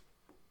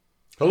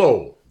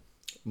Hello,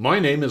 my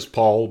name is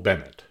Paul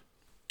Bennett.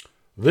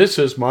 This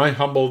is my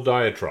humble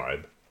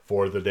diatribe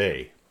for the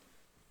day.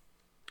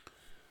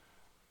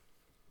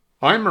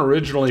 I'm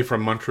originally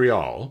from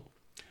Montreal,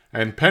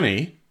 and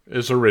Penny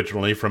is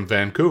originally from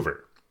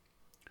Vancouver.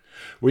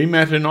 We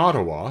met in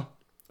Ottawa,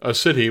 a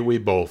city we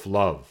both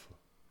love.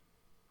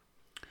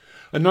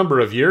 A number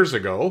of years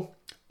ago,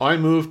 I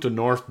moved to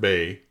North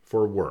Bay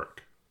for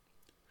work.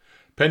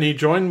 Penny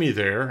joined me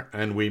there,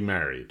 and we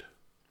married.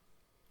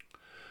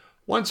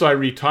 Once I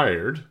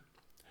retired,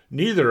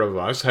 neither of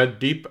us had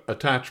deep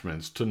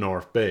attachments to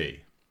North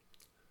Bay.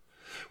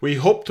 We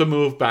hoped to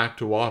move back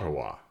to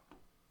Ottawa.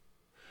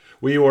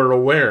 We were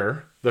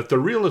aware that the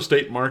real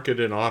estate market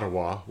in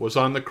Ottawa was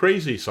on the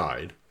crazy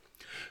side,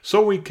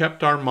 so we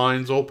kept our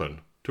minds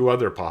open to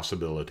other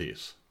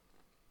possibilities.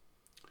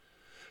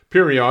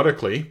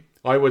 Periodically,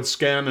 I would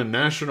scan a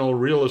national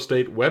real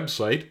estate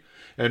website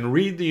and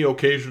read the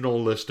occasional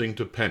listing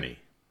to Penny.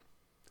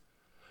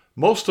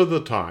 Most of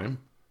the time,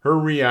 her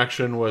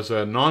reaction was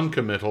a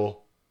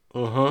non-committal,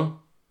 uh-huh.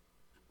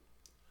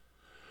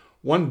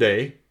 One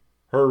day,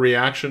 her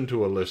reaction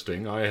to a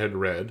listing I had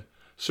read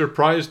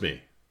surprised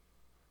me.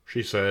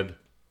 She said,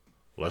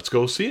 "Let's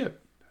go see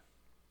it."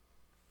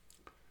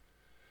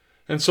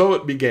 And so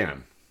it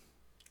began.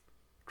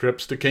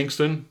 Trips to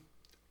Kingston,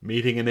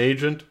 meeting an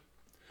agent,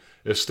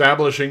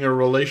 establishing a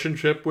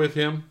relationship with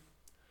him,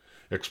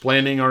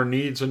 explaining our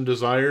needs and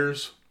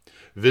desires,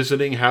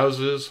 visiting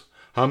houses,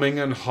 humming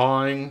and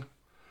hawing,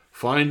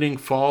 finding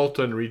fault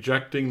and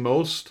rejecting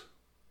most.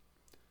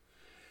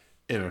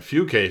 In a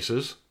few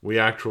cases, we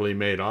actually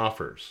made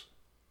offers.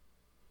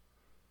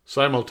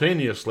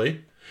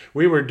 Simultaneously,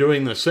 we were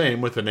doing the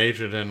same with an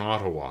agent in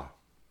Ottawa.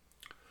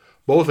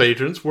 Both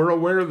agents were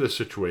aware of the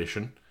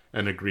situation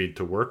and agreed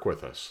to work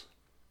with us.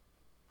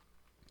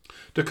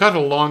 To cut a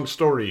long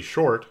story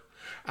short,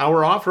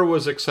 our offer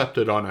was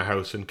accepted on a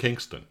house in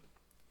Kingston.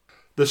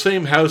 The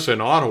same house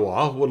in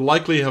Ottawa would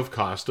likely have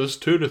cost us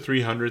 $200,000 to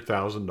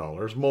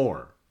 $300,000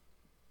 more.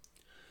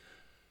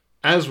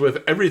 As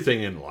with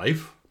everything in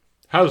life,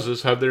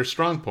 houses have their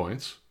strong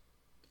points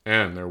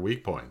and their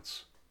weak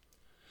points.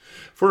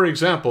 For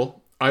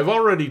example, I've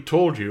already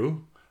told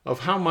you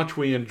of how much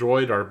we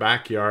enjoyed our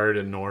backyard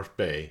in North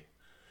Bay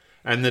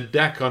and the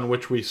deck on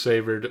which we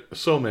savored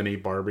so many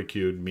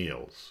barbecued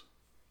meals.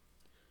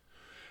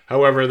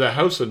 However, the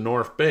house in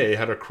North Bay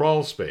had a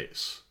crawl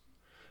space,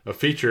 a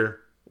feature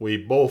we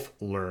both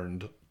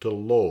learned to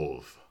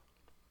loathe.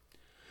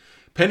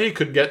 Penny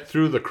could get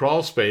through the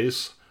crawl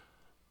space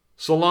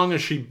so long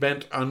as she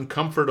bent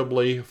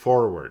uncomfortably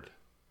forward.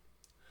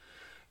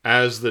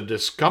 As the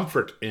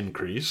discomfort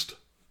increased,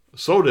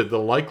 so did the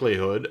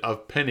likelihood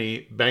of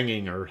Penny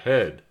banging her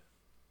head.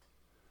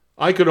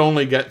 I could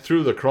only get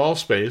through the crawl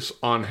space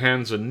on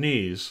hands and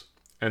knees,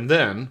 and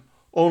then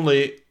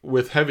only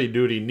with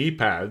heavy-duty knee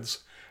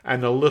pads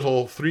and a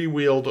little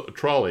three-wheeled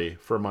trolley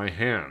for my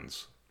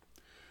hands.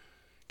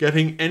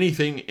 Getting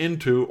anything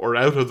into or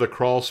out of the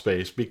crawl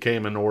space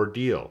became an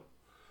ordeal,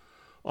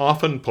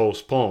 often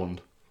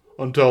postponed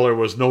until there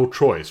was no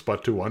choice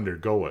but to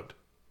undergo it.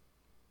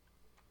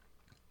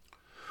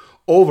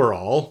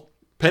 Overall,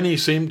 Penny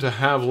seemed to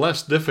have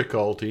less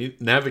difficulty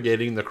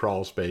navigating the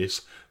crawl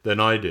space than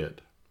I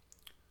did.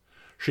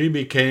 She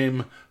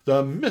became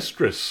the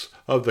mistress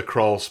of the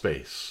crawl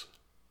space,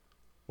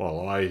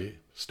 while I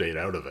stayed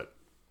out of it.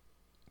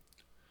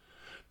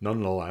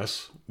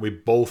 Nonetheless, we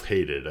both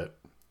hated it.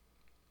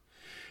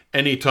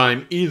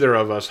 Anytime either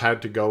of us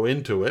had to go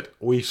into it,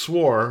 we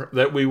swore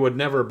that we would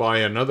never buy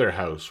another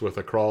house with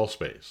a crawl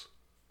space.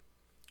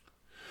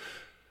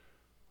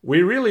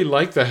 We really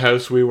liked the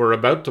house we were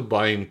about to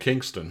buy in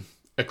Kingston,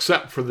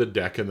 except for the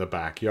deck in the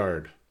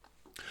backyard.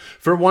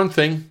 For one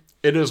thing,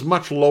 it is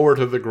much lower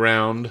to the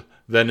ground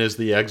than is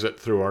the exit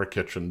through our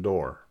kitchen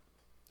door.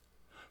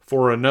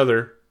 For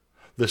another,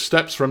 the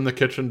steps from the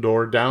kitchen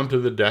door down to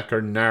the deck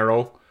are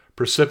narrow,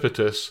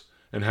 precipitous,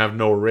 and have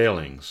no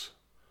railings.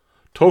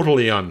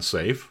 Totally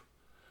unsafe,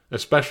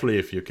 especially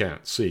if you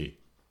can't see.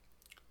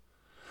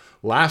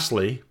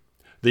 Lastly,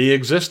 the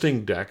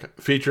existing deck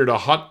featured a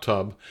hot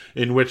tub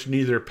in which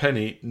neither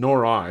Penny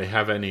nor I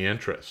have any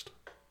interest.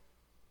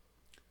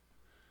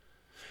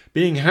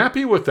 Being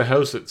happy with the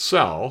house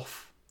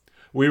itself,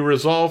 we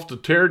resolved to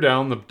tear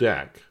down the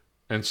deck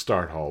and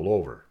start all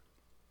over.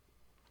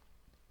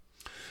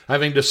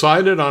 Having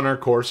decided on our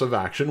course of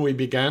action, we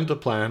began to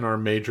plan our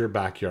major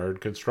backyard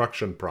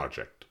construction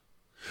project.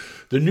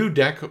 The new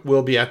deck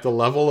will be at the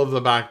level of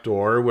the back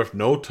door with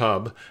no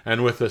tub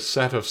and with a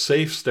set of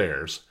safe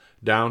stairs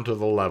down to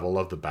the level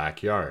of the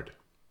backyard.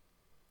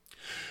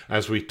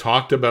 As we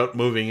talked about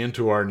moving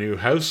into our new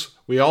house,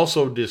 we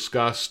also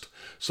discussed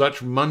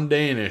such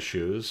mundane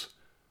issues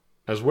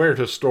as where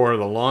to store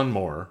the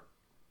lawnmower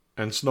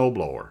and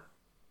snowblower.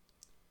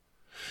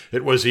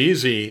 It was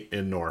easy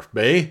in North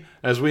Bay,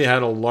 as we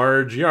had a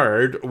large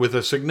yard with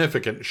a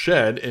significant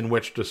shed in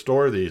which to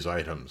store these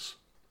items.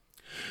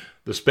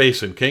 The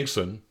space in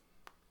Kingston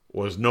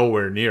was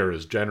nowhere near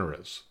as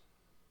generous.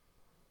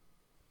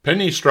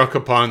 Penny struck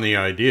upon the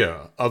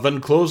idea of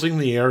enclosing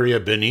the area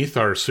beneath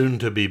our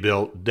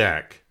soon-to-be-built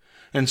deck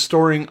and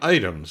storing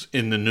items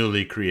in the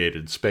newly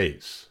created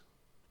space.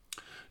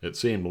 It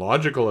seemed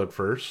logical at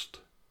first,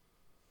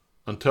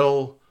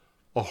 until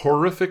a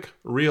horrific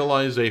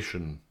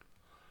realization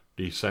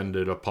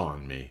descended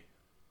upon me.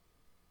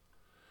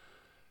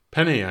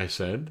 "Penny," I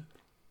said,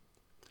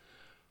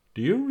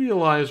 "do you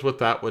realize what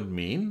that would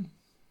mean?"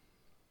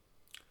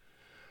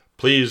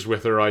 Pleased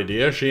with her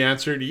idea, she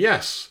answered,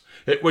 "Yes.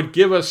 It would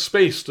give us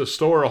space to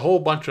store a whole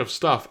bunch of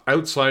stuff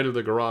outside of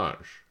the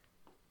garage."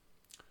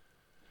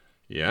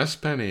 "Yes,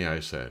 Penny," I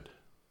said,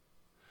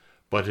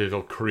 "but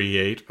it'll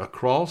create a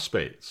crawl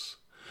space.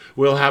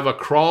 We'll have a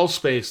crawl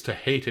space to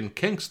hate in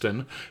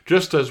Kingston,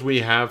 just as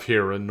we have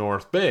here in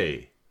North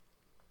Bay.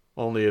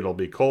 Only it'll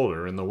be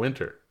colder in the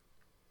winter."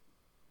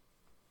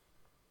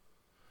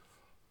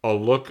 A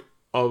look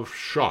of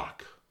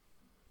shock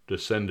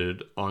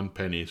descended on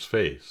Penny's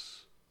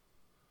face,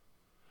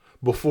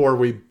 before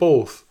we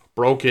both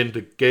broke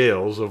into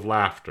gales of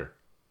laughter.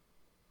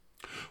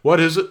 What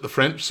is it the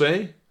French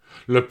say?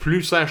 Le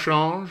plus ça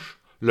change,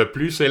 le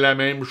plus c'est la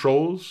même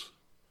chose.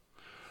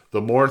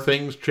 The more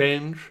things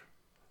change,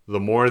 the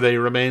more they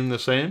remain the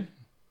same.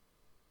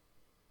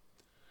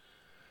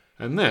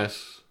 And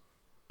this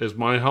is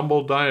my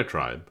humble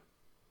diatribe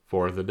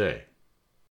for the day.